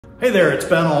Hey there, it's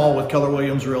Ben All with Keller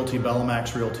Williams Realty,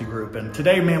 Bellamax Realty Group, and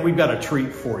today, man, we've got a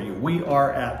treat for you. We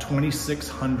are at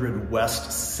 2600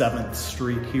 West 7th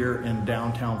Street here in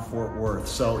downtown Fort Worth.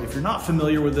 So if you're not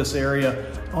familiar with this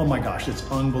area, oh my gosh, it's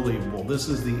unbelievable. This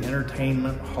is the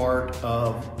entertainment heart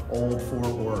of old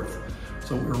Fort Worth.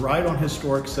 So we're right on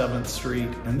historic 7th Street,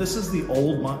 and this is the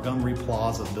old Montgomery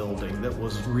Plaza building that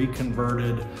was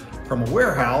reconverted from a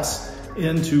warehouse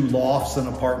into lofts and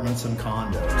apartments and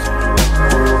condos.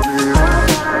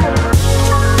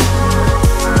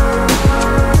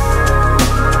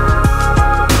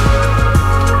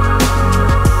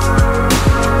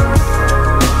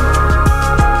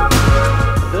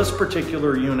 This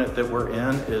particular unit that we're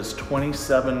in is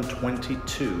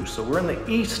 2722. So we're in the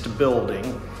east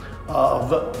building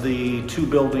of the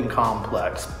two-building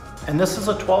complex. And this is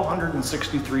a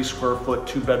 1,263 square foot,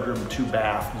 2-bedroom,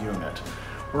 2-bath unit.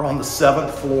 We're on the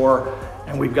 7th floor,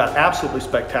 and we've got absolutely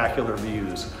spectacular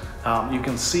views. You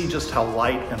can see just how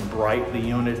light and bright the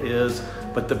unit is,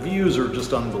 but the views are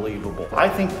just unbelievable. I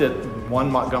think that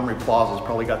One Montgomery Plaza has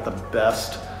probably got the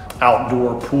best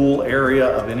outdoor pool area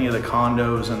of any of the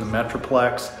condos in the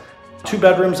Metroplex. 2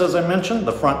 bedrooms, as I mentioned.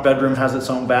 The front bedroom has its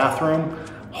own bathroom.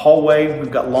 Hallway, we've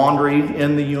got laundry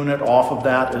in the unit off of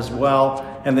that as well.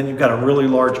 And then you've got a really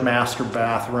large master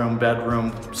bathroom,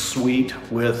 bedroom suite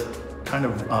with kind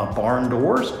of barn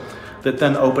doors that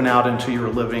then open out into your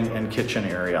living and kitchen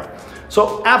area.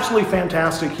 So absolutely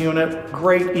fantastic unit,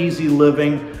 great easy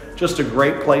living, just a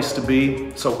great place to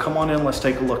be. So come on in, let's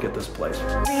take a look at this place.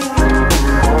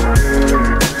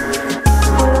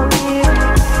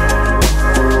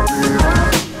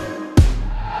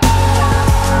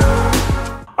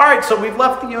 All right, so we've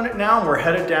left the unit now and we're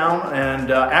headed down,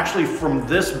 and actually from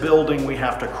this building we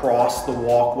have to cross the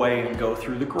walkway and go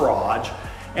through the garage.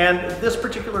 And this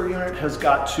particular unit has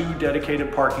got 2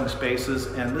 dedicated parking spaces,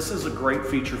 and this is a great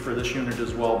feature for this unit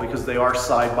as well because they are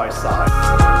side by side.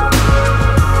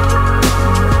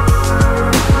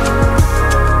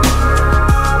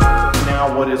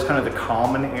 Now what is kind of the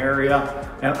common area,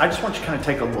 and I just want you to kind of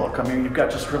take a look. I mean, you've got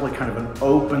just really kind of an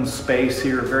open space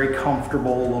here, very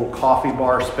comfortable little coffee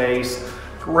bar space.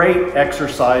 Great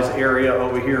exercise area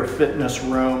over here, fitness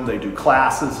room. They do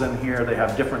classes in here. They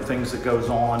have different things that goes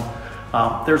on.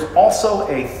 There's also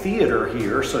a theater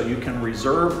here, so you can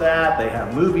reserve that. They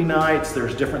have movie nights.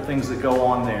 There's different things that go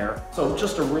on there. So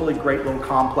just a really great little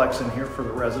complex in here for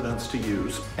the residents to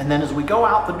use. And then as we go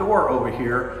out the door over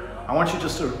here, I want you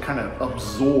just to kind of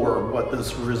absorb what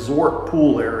this resort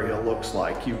pool area looks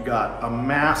like. You've got a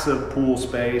massive pool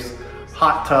space,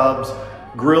 hot tubs,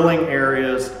 grilling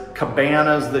areas,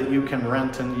 cabanas that you can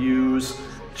rent and use.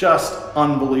 Just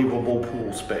unbelievable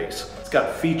pool space. It's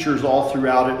got features all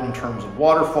throughout it in terms of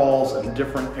waterfalls and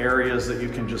different areas that you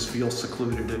can just feel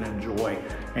secluded and enjoy.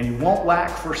 And you won't lack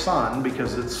for sun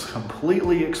because it's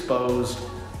completely exposed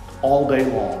all day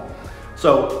long.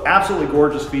 So absolutely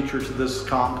gorgeous feature to this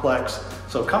complex.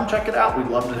 So come check it out. We'd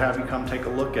love to have you come take a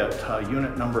look at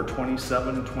unit number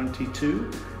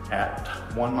 2722 at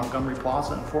One Montgomery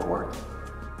Plaza in Fort Worth.